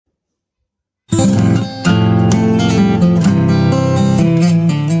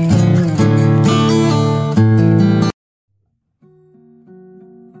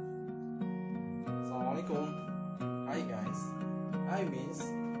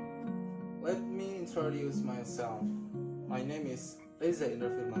let me introduce myself. My name is Eza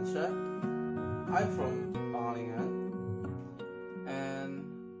Channel. I'm from Bandung, and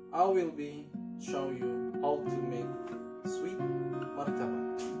I will be showing you how to make sweet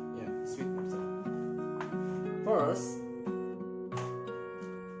martabak. Yeah, sweet martabak. First,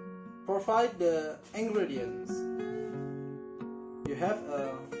 provide the ingredients. You have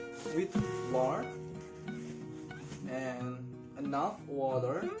a wheat flour and enough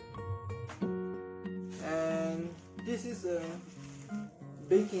water, and this is a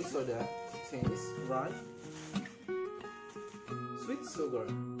baking soda taste, right? Sweet sugar,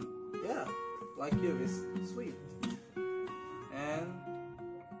 yeah, like you is sweet, and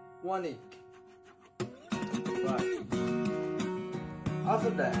 1 egg, right? After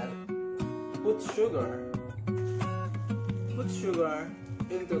that, put sugar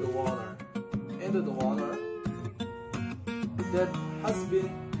into the water that has been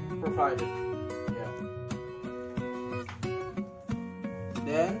provided. Yeah.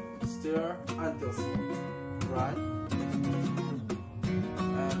 Then stir until smooth, right?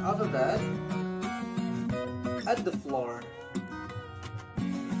 And after that, add the flour.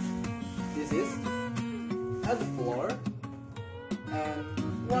 This is add the flour and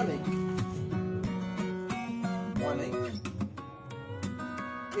 1 egg. 1 egg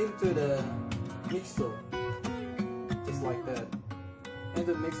into the mixer, just like that,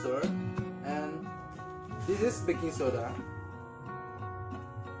 into the mixer, and this is baking soda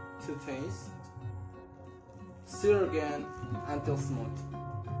to taste. Stir again until smooth.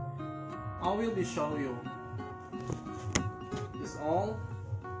 I will be showing you this all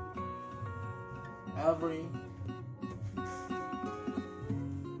every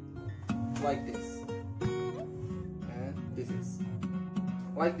like this, and this is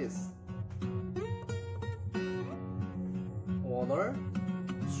like this. Water,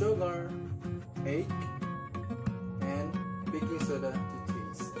 sugar, egg, and baking soda to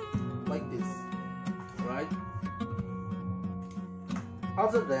taste, like this, right?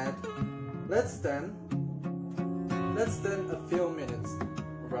 After that, let's stand a few minutes,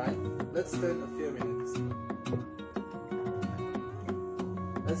 right? Let's stand a few minutes.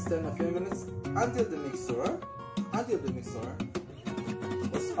 Let's stand a few minutes until the mixer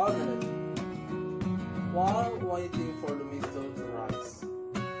was hardened. While waiting for the mixture to rise,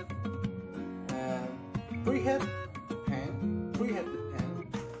 and preheat the pan,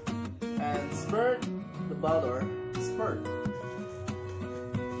 and spread the butter.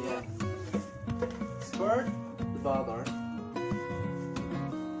 Spread the butter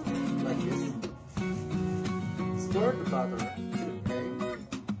like this. Spread the butter to the pan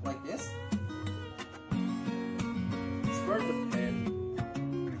like this. Spread the pan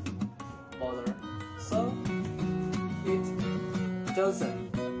butter so it doesn't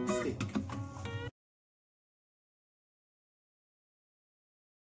stick.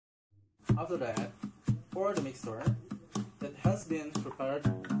 After that, pour the mixture that has been prepared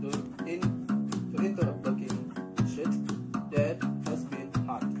into a baking sheet that has been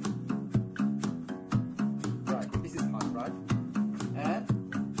hot. Right, this is hot, right? And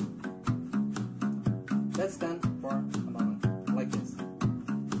let's stand for a moment, like this.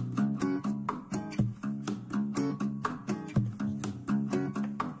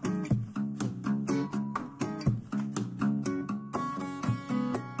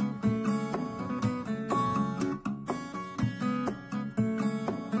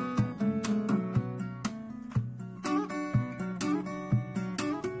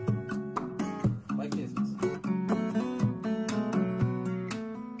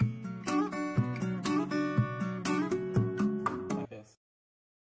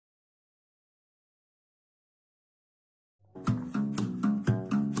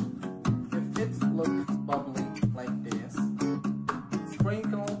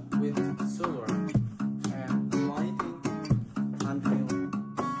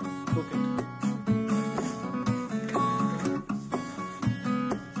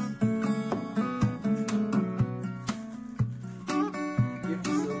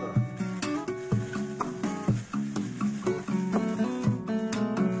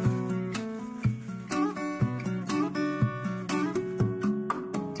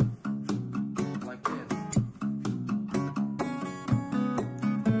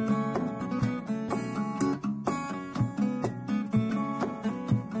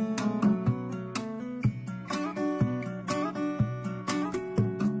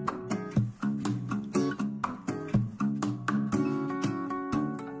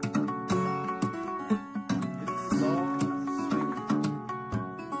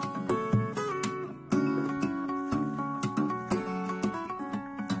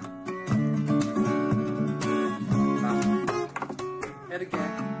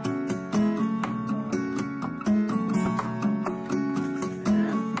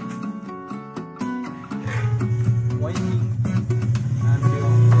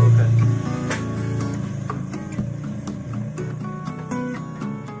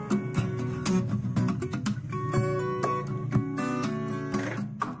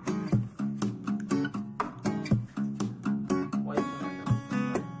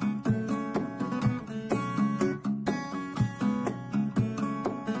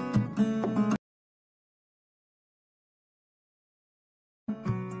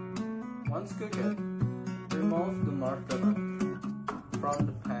 Once cooked, remove the martabak from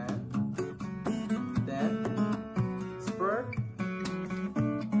the pan. Then spread.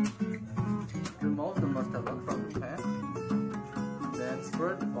 Remove the martabak from the pan. Then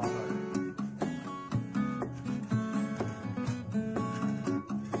spread the butter.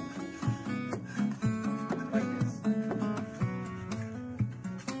 Like this.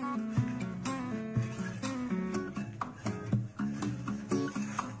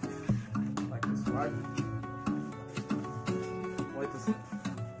 Like this, right? Wait a second.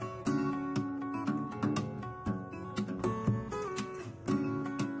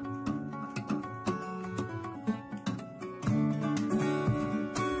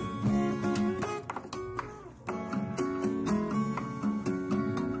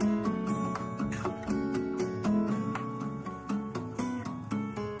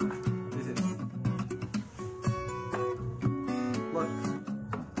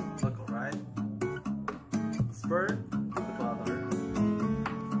 Look, alright. Spread the butter.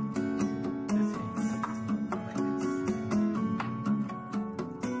 This is like this.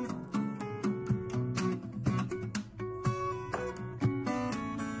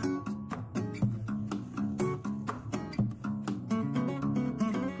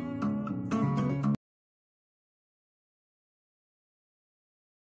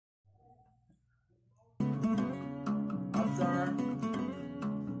 After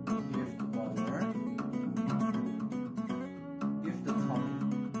give the butter, give the topping,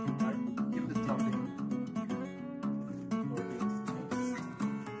 right? Give the topping for it to taste.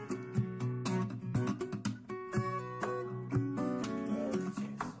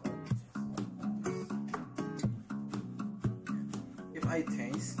 If I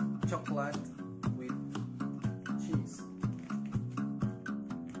taste chocolate with cheese.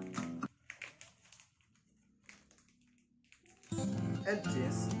 Add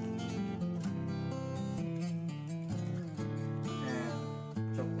cheese and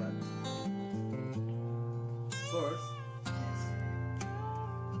chocolate. First, yes.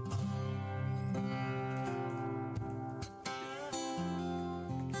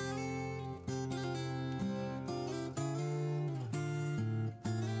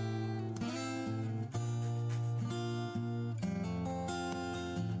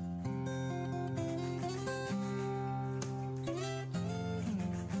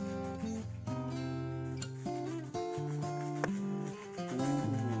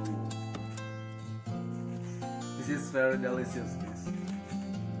 This is very delicious, please.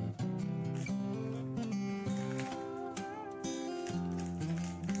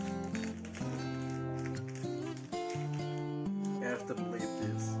 You have to believe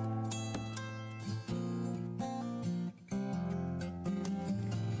this.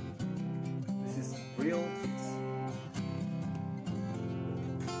 This is real cheese.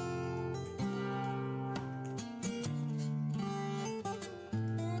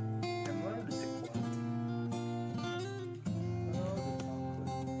 And what are the chocolate?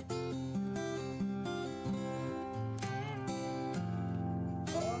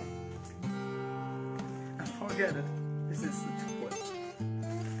 Forget it. This is the chocolate.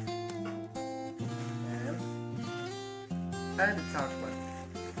 And add the chocolate.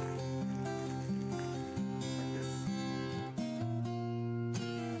 Like this.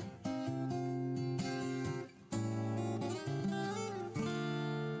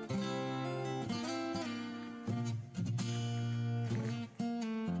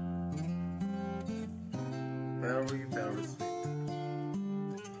 Very, very sweet.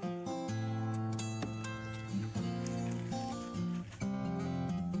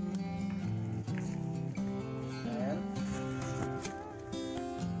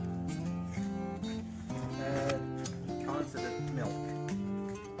 Milk,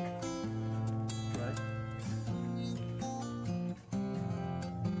 right?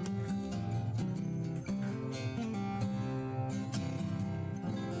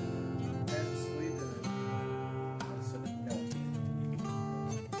 And sweeten concentrated milk.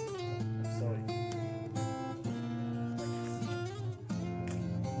 I'm sorry. Like this.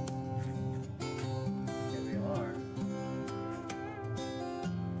 Here we are.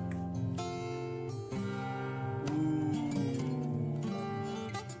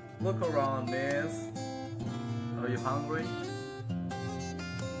 Look around, miss. Are you hungry?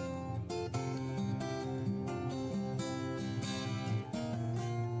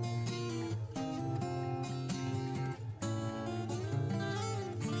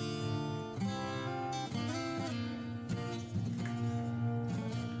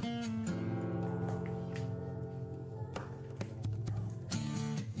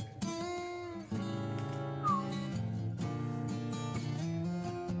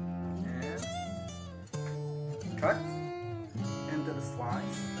 And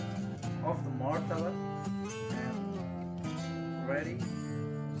of the martabak and ready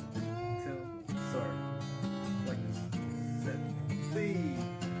to serve. Like this. Please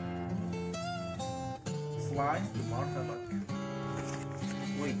slice the martabak.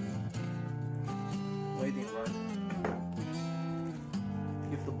 Waiting, right?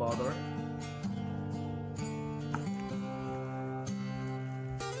 Give the butter.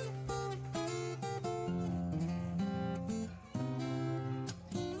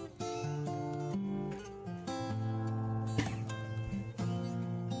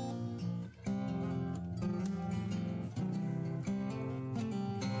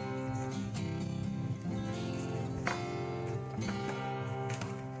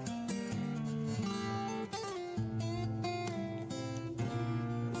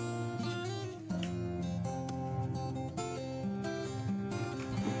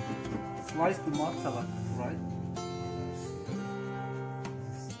 Slice the martabak, right?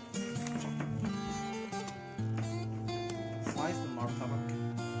 Slice the martabak.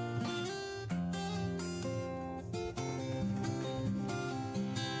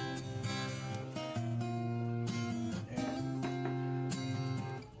 And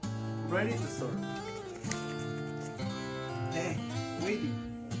ready to serve. Hey, waiting.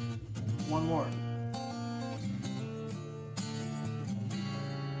 One more.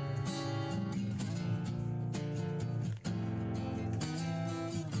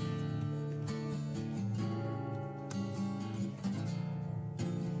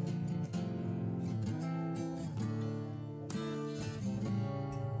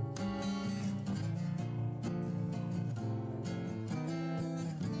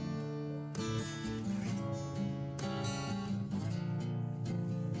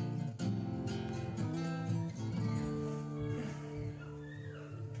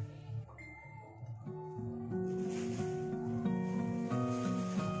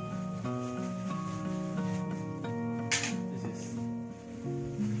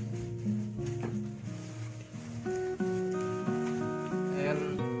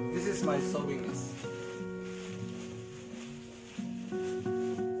 This is my serving list.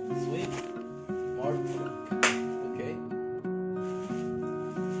 Sweet martabak. Okay.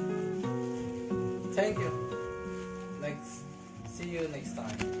 Thank you. See you next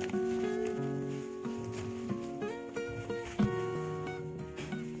time.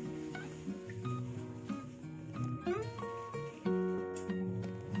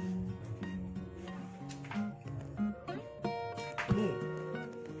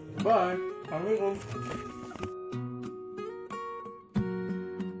 Bye. Assalamualaikum.